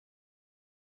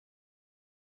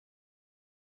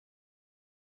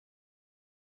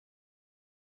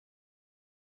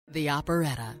The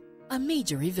operetta, a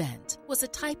major event, was a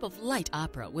type of light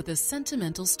opera with a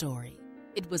sentimental story.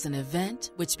 It was an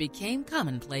event which became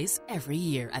commonplace every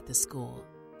year at the school.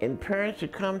 And parents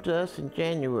would come to us in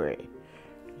January.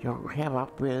 Y'all have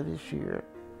operetta this year?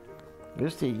 We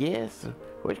said, yes.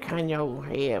 What kind y'all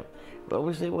have? Well,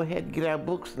 we said we had to get our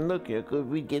books and look here, because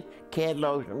we'd get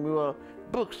catalogs and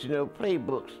books, play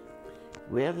books.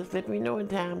 Well, just let me know in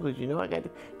time, because I got to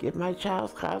get my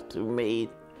child's costume made.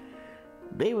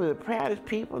 They were the proudest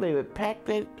people. They would pack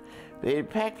the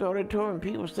auditorium,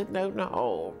 people sitting out in the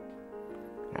hall.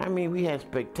 I mean, we had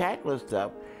spectacular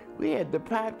stuff. We had the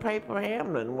Pied Piper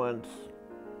Hamlin once.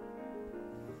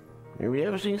 Have you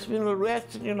ever seen Spindle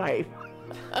Rest in your life?